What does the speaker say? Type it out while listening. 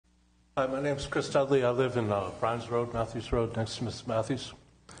Hi, my name is Chris Dudley. I live in Brines Road, Matthews Road, next to Mrs. Matthews.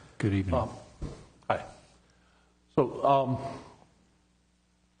 Good evening. Hi. So,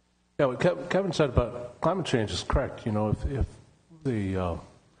 yeah, what Kevin said about climate change is correct. You know, if the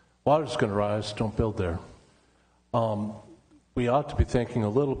water's going to rise, don't build there. We ought to be thinking a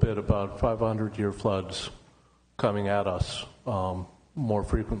little bit about 500-year floods coming at us more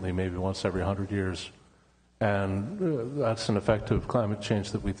frequently, maybe once every 100 years. And that's an effective climate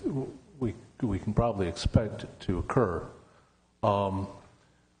change that we can probably expect to occur.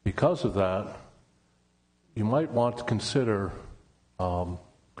 Because of that, you might want to consider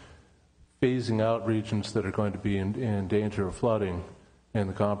phasing out regions that are going to be in danger of flooding in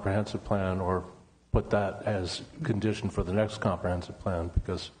the comprehensive plan, or put that as condition for the next comprehensive plan,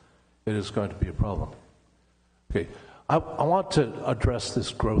 because it is going to be a problem. Okay, I want to address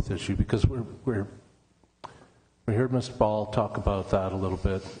this growth issue because we heard Mr. Ball talk about that a little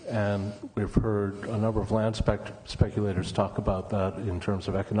bit, and we've heard a number of land speculators talk about that in terms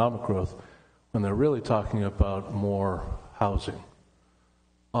of economic growth, when they're really talking about more housing.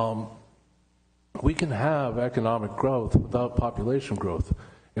 We can have economic growth without population growth.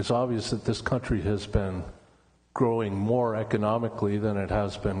 It's obvious that this country has been growing more economically than it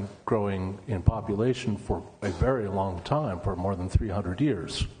has been growing in population for a very long time, for more than 300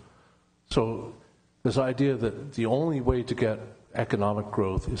 years. So this idea that the only way to get economic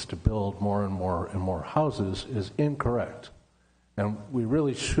growth is to build more and more and more houses is incorrect. And we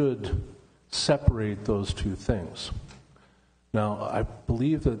really should separate those two things. Now, I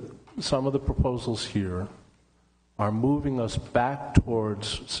believe that some of the proposals here are moving us back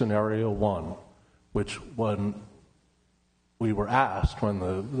towards scenario one, which when we were asked, when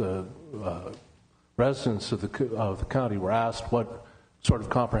the residents of the county were asked what sort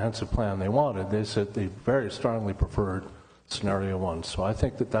of comprehensive plan they wanted, they said they very strongly preferred scenario one. So I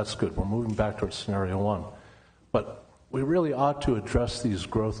think that that's good. We're moving back towards scenario one. But we really ought to address these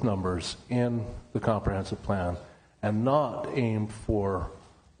growth numbers in the comprehensive plan and not aim for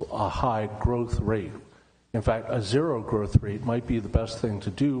a high growth rate. In fact, a zero growth rate might be the best thing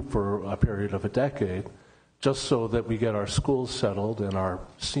to do for a period of a decade, just so that we get our schools settled and our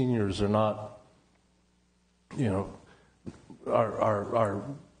seniors are not, you know, our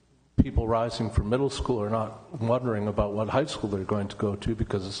people rising from middle school are not wondering about what high school they're going to go to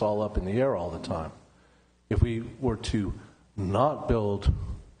because it's all up in the air all the time. If we were to not build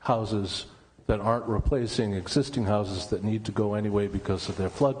houses that aren't replacing existing houses that need to go anyway because of their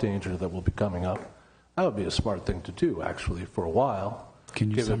flood danger that will be coming up, that would be a smart thing to do, actually, for a while.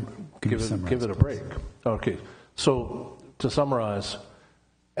 Give it a break. Okay, so to summarize,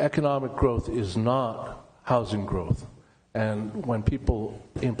 economic growth is not housing growth. And when people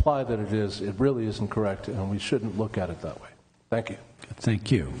imply that it is, it really isn't correct, and we shouldn't look at it that way. Thank you.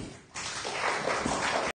 Thank you.